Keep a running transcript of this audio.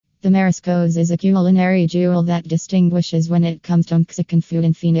The mariscos is a culinary jewel that distinguishes when it comes to Mexican food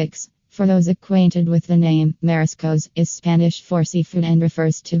in Phoenix. For those acquainted with the name, mariscos is Spanish for seafood and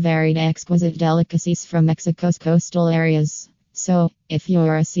refers to varied exquisite delicacies from Mexico's coastal areas. So, if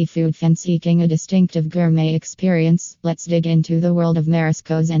you're a seafood fan seeking a distinctive gourmet experience, let's dig into the world of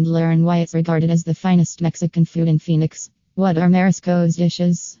mariscos and learn why it's regarded as the finest Mexican food in Phoenix. What are mariscos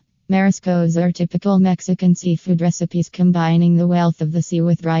dishes? Mariscos are typical Mexican seafood recipes combining the wealth of the sea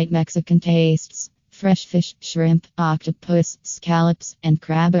with right Mexican tastes. Fresh fish, shrimp, octopus, scallops, and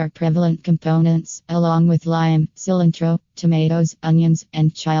crab are prevalent components, along with lime, cilantro, tomatoes, onions,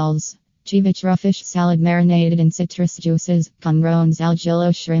 and chiles. Ceviche raw fish salad marinated in citrus juices, camarones al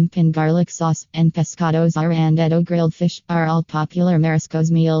ajillo shrimp in garlic sauce, and pescados arrandado grilled fish are all popular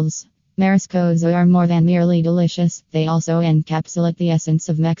mariscos meals. Mariscos are more than merely delicious, they also encapsulate the essence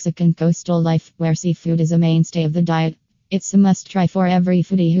of Mexican coastal life, where seafood is a mainstay of the diet. It's a must-try for every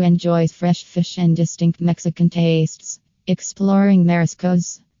foodie who enjoys fresh fish and distinct Mexican tastes. Exploring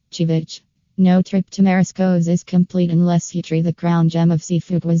mariscos. Ceviche. No trip to mariscos is complete unless you try the crown gem of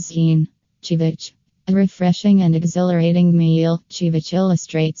seafood cuisine. Ceviche. A refreshing and exhilarating meal, ceviche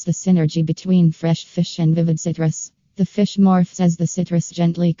illustrates the synergy between fresh fish and vivid citrus. The fish morphs as the citrus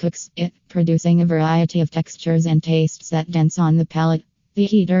gently cooks it, producing a variety of textures and tastes that dance on the palate. The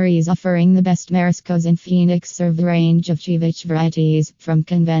eateries offering the best mariscos in Phoenix serve a range of ceviche varieties, from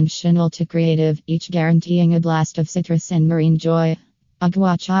conventional to creative, each guaranteeing a blast of citrus and marine joy.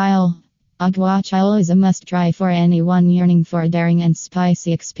 Aguachile. Aguachile is a must-try for anyone yearning for a daring and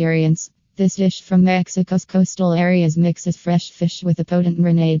spicy experience. This dish from Mexico's coastal areas mixes fresh fish with a potent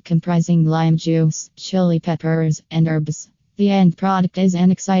marinade comprising lime juice, chili peppers, and herbs. The end product is an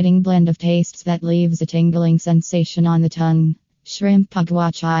exciting blend of tastes that leaves a tingling sensation on the tongue. Shrimp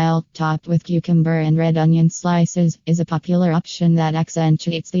aguachile, topped with cucumber and red onion slices, is a popular option that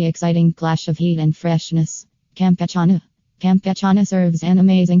accentuates the exciting clash of heat and freshness. Campechana. Campechana serves an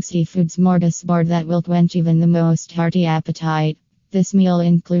amazing seafood smorgasbord that will quench even the most hearty appetite. This meal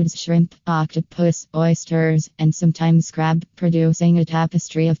includes shrimp, octopus, oysters, and sometimes crab, producing a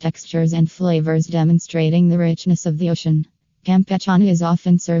tapestry of textures and flavors demonstrating the richness of the ocean. Campechana is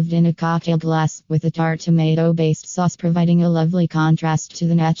often served in a cocktail glass, with a tart tomato-based sauce providing a lovely contrast to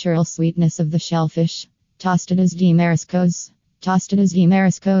the natural sweetness of the shellfish. Tostadas de mariscos. Tostadas de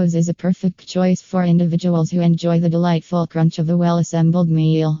mariscos is a perfect choice for individuals who enjoy the delightful crunch of a well-assembled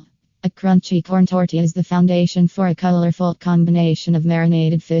meal. A crunchy corn tortilla is the foundation for a colorful combination of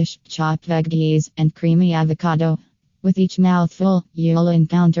marinated fish, chopped veggies, and creamy avocado. With each mouthful, you'll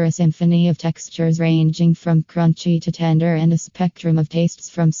encounter a symphony of textures ranging from crunchy to tender and a spectrum of tastes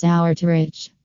from sour to rich.